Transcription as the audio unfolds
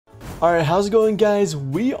Alright, how's it going, guys?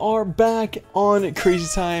 We are back on Crazy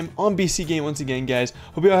Time on BC Game once again, guys.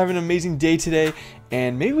 Hope you all have an amazing day today,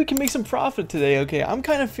 and maybe we can make some profit today, okay? I'm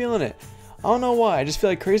kind of feeling it. I don't know why. I just feel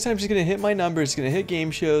like Crazy Time's just going to hit my numbers. It's going to hit game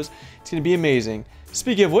shows. It's going to be amazing.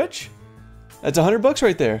 Speaking of which, that's $100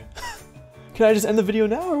 right there. Can I just end the video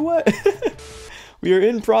now or what? We are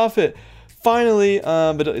in profit. Finally,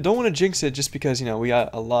 but I don't want to jinx it just because, you know, we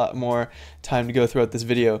got a lot more time to go throughout this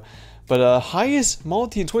video. But highest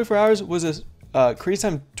multi in 24 hours was a Crazy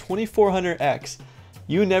Time 2400X.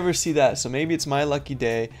 You never see that, so maybe it's my lucky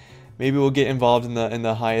day. Maybe we'll get involved in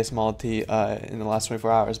the highest multi in the last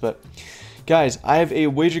 24 hours. But guys, I have a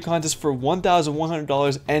wager contest for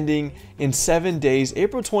 $1,100 ending in 7 days,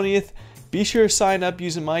 April 20th. Be sure to sign up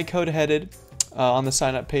using my code headed on the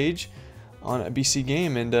sign up page on a BC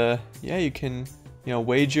Game, and yeah, you can, you know,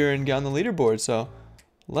 wager and get on the leaderboard. So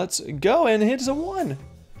let's go, and hit a 1.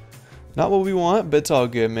 Not what we want, but it's all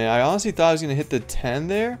good, man. I honestly thought I was gonna hit the 10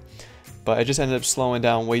 there, but I just ended up slowing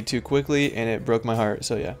down way too quickly, and it broke my heart.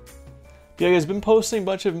 So yeah, guys, been posting a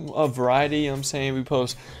bunch of variety. You know what I'm saying? We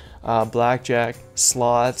post Blackjack,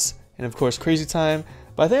 slots, and of course Crazy Time.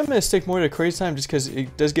 But I think I'm gonna stick more to Crazy Time just because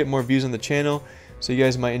it does get more views on the channel, so you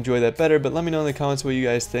guys might enjoy that better. But let me know in the comments what you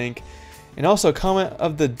guys think, and also comment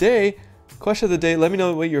of the day, question of the day. Let me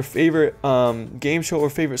know what your favorite game show or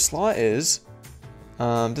favorite slot is.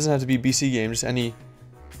 Doesn't have to be BC Game, just any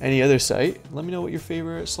other site. Let me know what your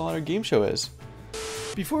favorite slot or game show is.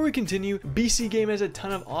 Before we continue, BC Game has a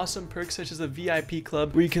ton of awesome perks such as the VIP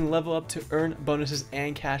club where you can level up to earn bonuses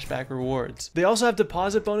and cashback rewards. They also have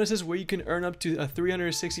deposit bonuses where you can earn up to a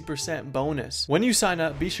 360% bonus. When you sign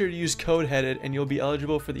up, be sure to use code headed and you'll be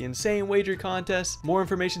eligible for the insane wager contest. More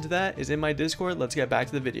information to that is in my Discord. Let's get back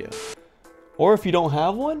to the video. Or if you don't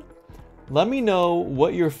have one, let me know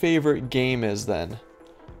what your favorite game is then.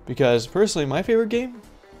 Because personally, my favorite game,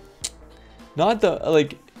 not the,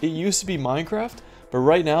 like, it used to be Minecraft, but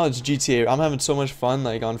right now it's GTA. I'm having so much fun,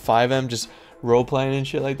 like, on 5M, just role-playing and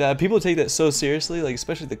shit like that. People take that so seriously, like,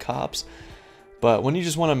 especially the cops. But when you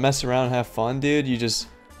just want to mess around and have fun, dude, you just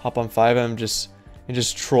hop on 5M and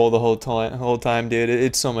just troll the whole time, dude.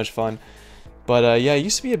 It's so much fun. But yeah, I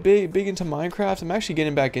used to be a big into Minecraft. I'm actually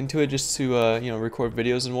getting back into it just to, you know, record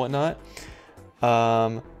videos and whatnot.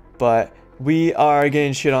 But we are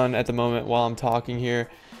getting shit on at the moment while I'm talking here.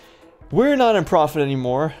 We're not in profit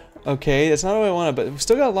anymore. Okay, that's not what I wanted, but we've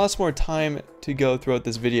still got lots more time to go throughout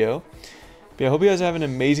this video. But yeah, I hope you guys have an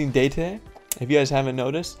amazing day today. If you guys haven't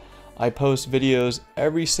noticed, I post videos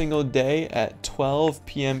every single day at 12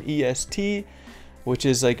 p.m. EST, which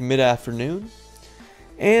is like mid-afternoon.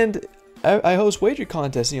 And I host wager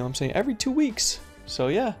contests, you know what I'm saying, every 2 weeks. So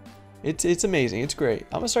yeah, it's amazing. It's great.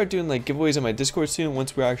 I'm gonna start doing like giveaways on my Discord soon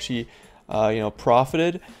once we're actually you know,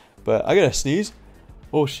 profited. But I gotta sneeze.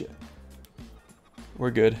 Oh shit.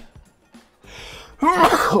 We're good.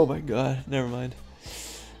 Oh my god, never mind.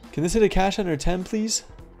 Can this hit a cash under 10, please?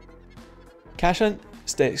 Cash on,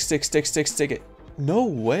 stick it. No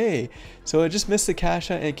way. So I just missed the cash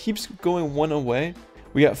on, and it keeps going one away.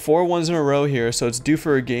 We got 4 ones in a row here, so it's due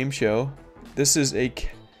for a game show. This is a,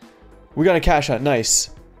 we got a cash out.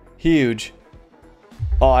 Nice, huge.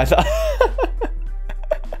 Oh, I thought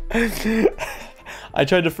I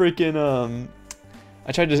tried to freaking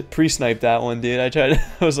I tried to pre-snipe that one, dude. I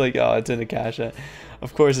was like, oh, it's in a cash out.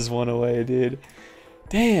 Of course it's one away, dude.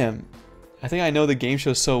 Damn. I think I know the game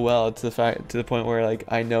show so well to the point where, like,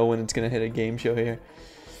 I know when it's gonna hit a game show here.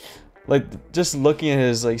 Like, just looking at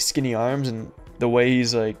his, like, skinny arms and the way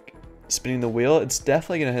he's, like, spinning the wheel, it's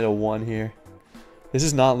definitely gonna hit a 1 here. This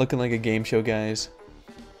is not looking like a game show, guys.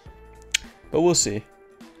 But we'll see.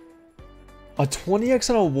 A 20x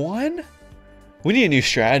on a 1? We need a new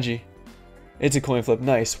strategy. It's a coin flip.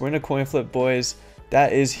 Nice. We're in a coin flip, boys.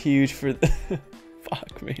 That is huge for the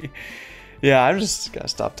fuck me. Yeah, I'm just gotta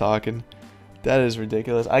stop talking. That is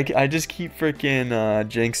ridiculous. I just keep freaking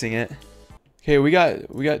jinxing it. Okay, we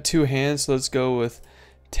got 2 hands, so let's go with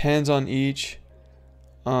 10s on each.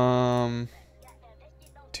 $2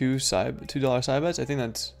 side bets. I think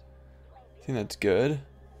that's good.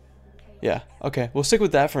 Yeah. Okay, we'll stick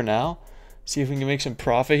with that for now. See if we can make some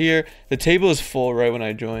profit here. The table is full right when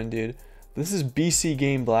I joined, dude. This is BC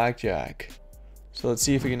Game Blackjack. So let's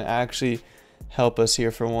see if we can actually help us here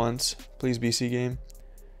for once. Please, BC Game.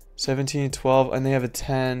 17, 12, and they have a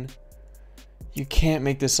 10. You can't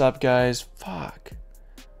make this up, guys. Fuck.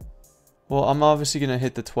 Well, I'm obviously going to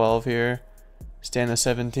hit the 12 here. Stand the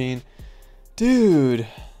 17. Dude.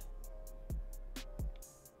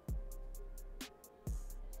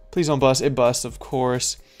 Please don't bust. It busts, of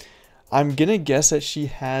course. I'm going to guess that she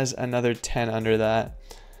has another 10 under that.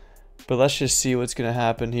 But let's just see what's gonna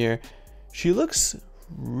happen here. She looks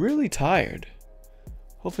really tired.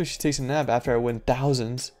 Hopefully she takes a nap after I win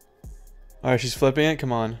thousands. Alright, she's flipping it.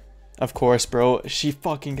 Come on. Of course, bro. She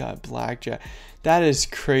fucking got blackjack. That is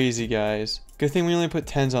crazy, guys. Good thing we only put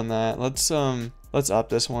 10s on that. Let's up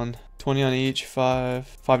this one. 20 on each.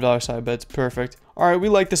 $5 side bets. Perfect. Alright, we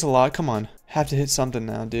like this a lot. Come on. Have to hit something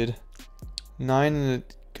now, dude. 9 and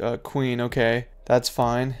a queen. Okay. That's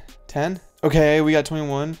fine. 10? Okay, we got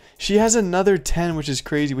 21. She has another 10, which is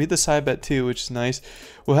crazy. We hit the side bet too, which is nice.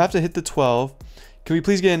 We'll have to hit the 12. Can we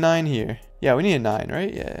please get a 9 here? Yeah, we need a 9,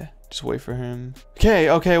 right? Yeah. Just wait for him. Okay,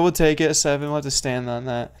 we'll take it. A 7. We'll have to stand on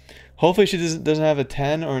that. Hopefully she doesn't have a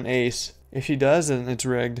 10 or an ace. If she does, then it's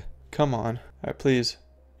rigged. Come on. Alright, please.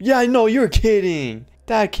 Yeah, no, you're kidding.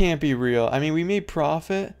 That can't be real. I mean, we made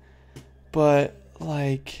profit, but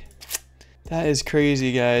like, that is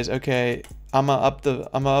crazy, guys. Okay, I'm gonna up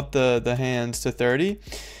the hands to 30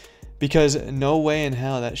 because no way in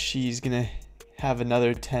hell that she's gonna have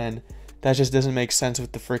another 10. That just doesn't make sense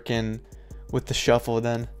with the shuffle.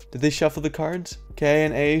 Then did they shuffle the cards? Okay,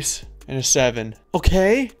 an ace and a 7.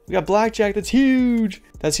 Okay, we got blackjack. That's huge.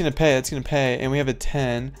 That's gonna pay. And we have a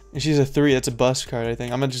 10 and she's a 3. That's a bust card, I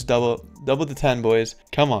think. I'm gonna just double the 10, boys.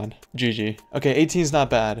 Come on. GG. Okay, 18 is not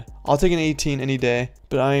bad. I'll take an 18 any day,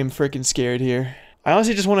 but I am freaking scared here. I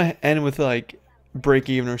honestly just want to end with like break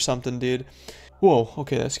even or something, dude. Whoa,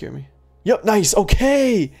 okay, that scared me. Yep, nice.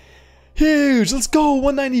 Okay, huge. Let's go.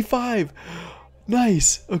 195.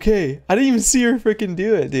 Nice. Okay, I didn't even see her freaking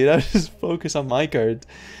do it, dude. I was just focused on my cards.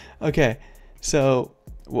 Okay, so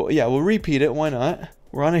well, yeah, we'll repeat it. Why not?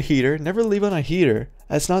 We're on a heater. Never leave on a heater.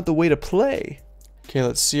 That's not the way to play. Okay,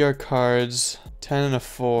 let's see our cards. 10 and a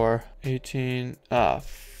 4. 18. Ah,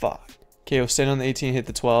 fuck. Okay, we'll stand on the 18, hit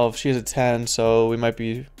the 12. She has a 10, so we might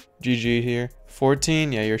be GG here.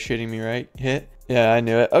 14. Yeah, you're shitting me, right? Hit. Yeah, I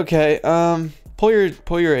knew it. Okay,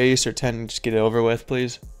 pull your ace or 10 and just get it over with,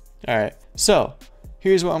 please. All right. So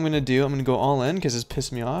here's what I'm gonna do. I'm gonna go all in because it's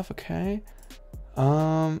pissed me off. Okay.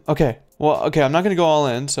 Okay. Well, okay, I'm not gonna go all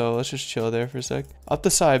in, so let's just chill there for a sec. Up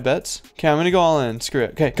the side bets. Okay, I'm gonna go all in. Screw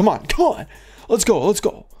it. Okay, come on. Let's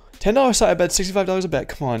go. $10 side bet, $65 a bet.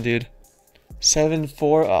 Come on, dude. 7,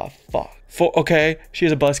 4. Oh, fuck. 4. Okay, she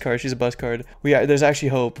has a bust card. There's actually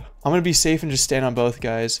hope. I'm gonna be safe and just stand on both,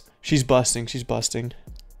 guys. She's busting.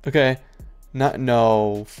 Okay.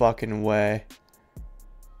 No fucking way.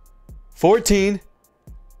 14.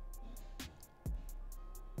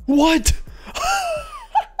 What?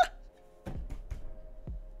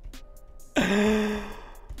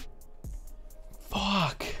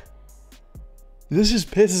 Fuck. This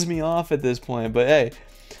just pisses me off at this point, but hey,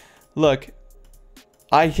 look,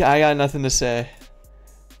 I got nothing to say.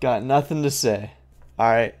 All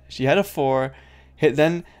right, she had a 4, hit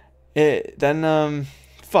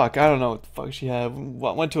fuck, I don't know what the fuck she had.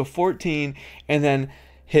 Went to a 14 and then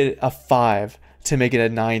hit a 5 to make it a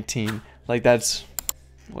 19. Like, that's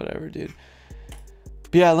whatever, dude.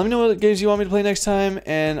 But yeah, let me know what games you want me to play next time,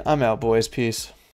 and I'm out, boys. Peace.